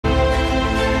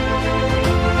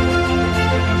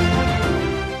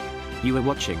You are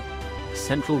watching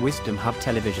Central Wisdom Hub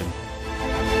Television.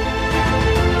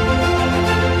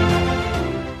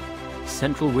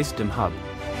 Central Wisdom Hub.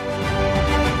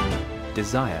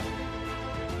 Desire,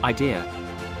 idea,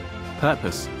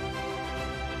 purpose,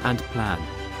 and plan.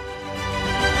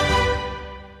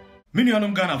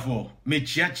 Minyanum Ghanafo, me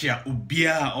chiachia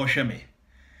ubia osheme.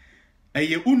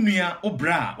 Eye unuya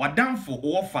obra wadamfo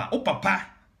ofa opapa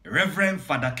Reverend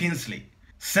Father Kingsley,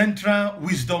 Central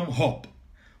Wisdom Hub.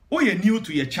 Oye new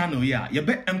to your channel ya, ye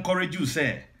be encourage you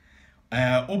say,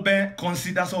 obe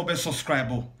consider so obe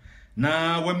subscribe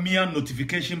na we mia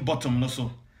notification button no so.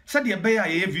 Said ye be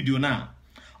ye video na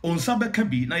on sabe can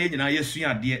be na ye nyina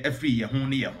yesua de every ye ho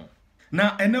ne ye ho.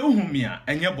 Na ene ohumia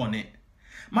enye bone.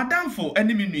 Madam for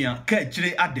enemy nua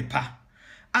Kaakyire Adepa.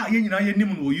 Ye nyina ye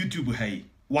nim no YouTube hai.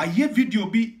 Wa ye video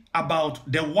be about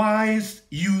the wise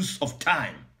use of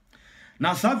time.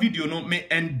 Now, sa video no me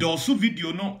endorse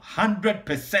video no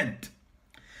 100%.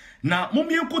 Na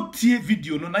momienko tie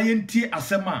video no na yentie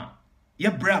asema ye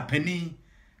bra pani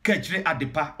Kaakyire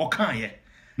Adepa okan ye.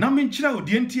 Na me nkyira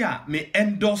odienti a me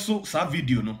endorse sa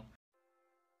video no.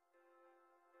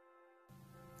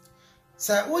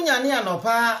 Sa wonyane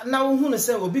anopa na wohunu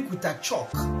se obi kuta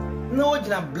chalk na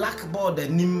wogina blackboard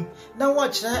anim na wo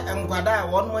kyerɛ enkwada a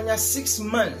won monya 6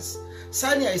 months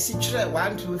sani a isi kyerɛ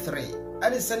 1 2 3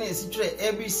 ani sani isi kyerɛ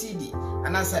ABCD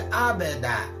anasa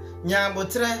abeda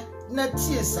nyabotre na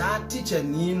tie saa teacher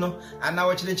ni no ana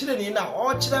wo kyerɛ ni na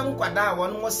o kyerɛ enkwada a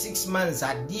won mo 6 months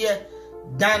ade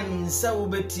dan sa wo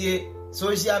betie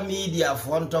social media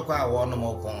for ntoko a won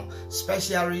mo kon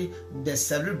especially the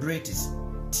celebrities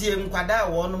tie enkwada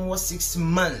a won mo 6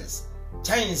 months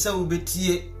chain sa wo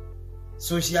betie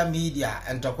social media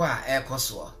and tokwa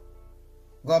ekoso.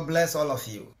 God bless all of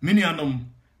you. Minyanum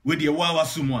with your wawa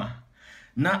sumwa.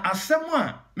 Na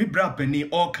asemwa mi bra penny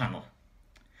all kano.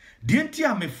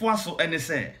 Dientia me foaso ene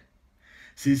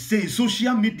say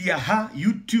social media ha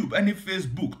YouTube any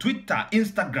Facebook, Twitter,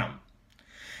 Instagram.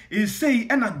 Is say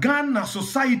ena Ghana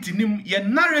society nim ye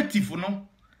narrative no.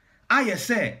 Aye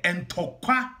say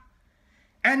entokwa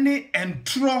any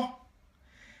entro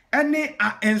any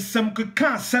a ensem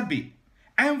keka sabi.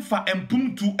 Emfa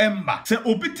empum to emba. Se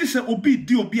obiti se obi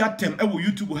di obi atem ewo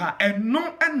YouTube ha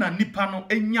eno ena nipa no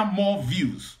enya more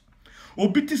views.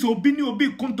 Obiti se obi ni obi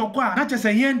kontokwa na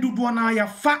chese yen dudu na ya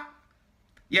fa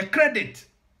ye credit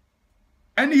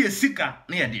eni ye sika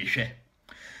na ye de hwe.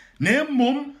 Na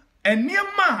emom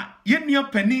eniema ye nua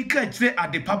pani Kaakyire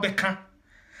Adepa beka.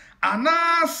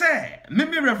 Ana se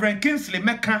mimi Reverend Kingsley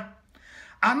meka.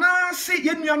 Ana se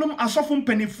ye nuanom asofo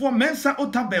mpanifo mensa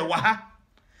otabe wa ha.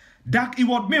 Dark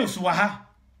Eward Mills waha.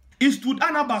 Eastwood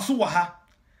Anabaso waha.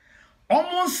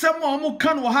 Omo sema omo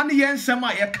kan waha ni yen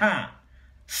sema ye kan.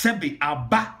 Sebi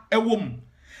aba ewom.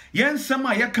 Yen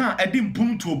sema ye kan edi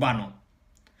mpum to ba no.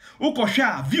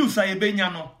 Ukosha views a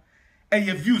yebenya no.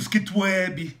 Eye views kitwe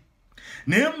bi.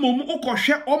 Na emom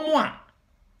ukosha omo a.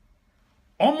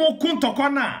 Omo kuntokwa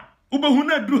na. Ubehu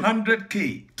na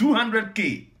 200k,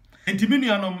 200k. Intimini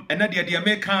anom enade de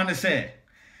American ne say.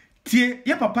 Tie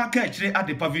ye papa Kaakyire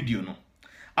Adepa video no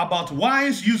about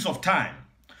wise use of time.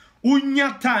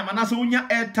 Unya time anase unya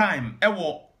air time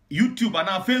ewo YouTube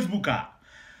ana Facebook a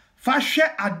fa hwe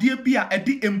ade bia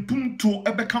edi empum to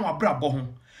ebeka wabrabo ho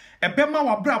ebema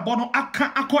wabrabo no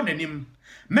aka akonanim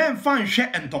memfa nhwe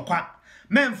entokwa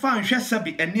memfa nhwe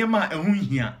sebi enema ehun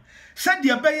hia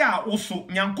sade beya a woso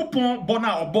nyankopon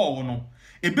bona obo no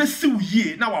ebesi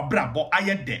wuye na wabrabo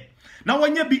ayede na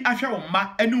wanya bi ahwe wo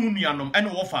ma ene unuanom ene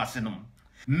wo faasenom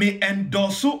me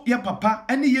endorse ya papa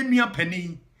ene ye nua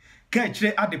pani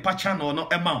Kaakyire Adepa channel no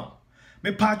ema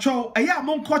me pacho eya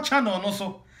monko channel no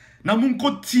so na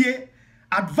monko tie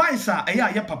advice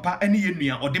eya ya papa ene ye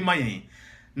nua ode mayen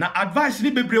na advice ni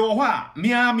bebre wo ho a me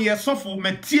yesofo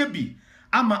metie bi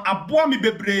ama aboa me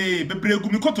bebre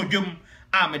gu mi kotodwam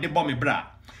a me de bo me bra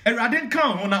erade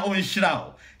nkan ho na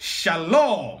onhyira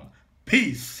shalom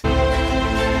peace.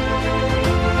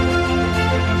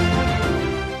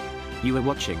 You are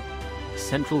watching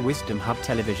Central Wisdom Hub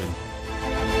Television.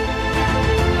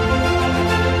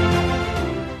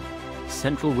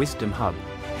 Central Wisdom Hub.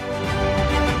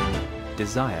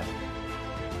 Desire,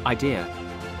 idea,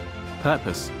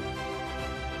 purpose,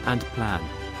 and plan.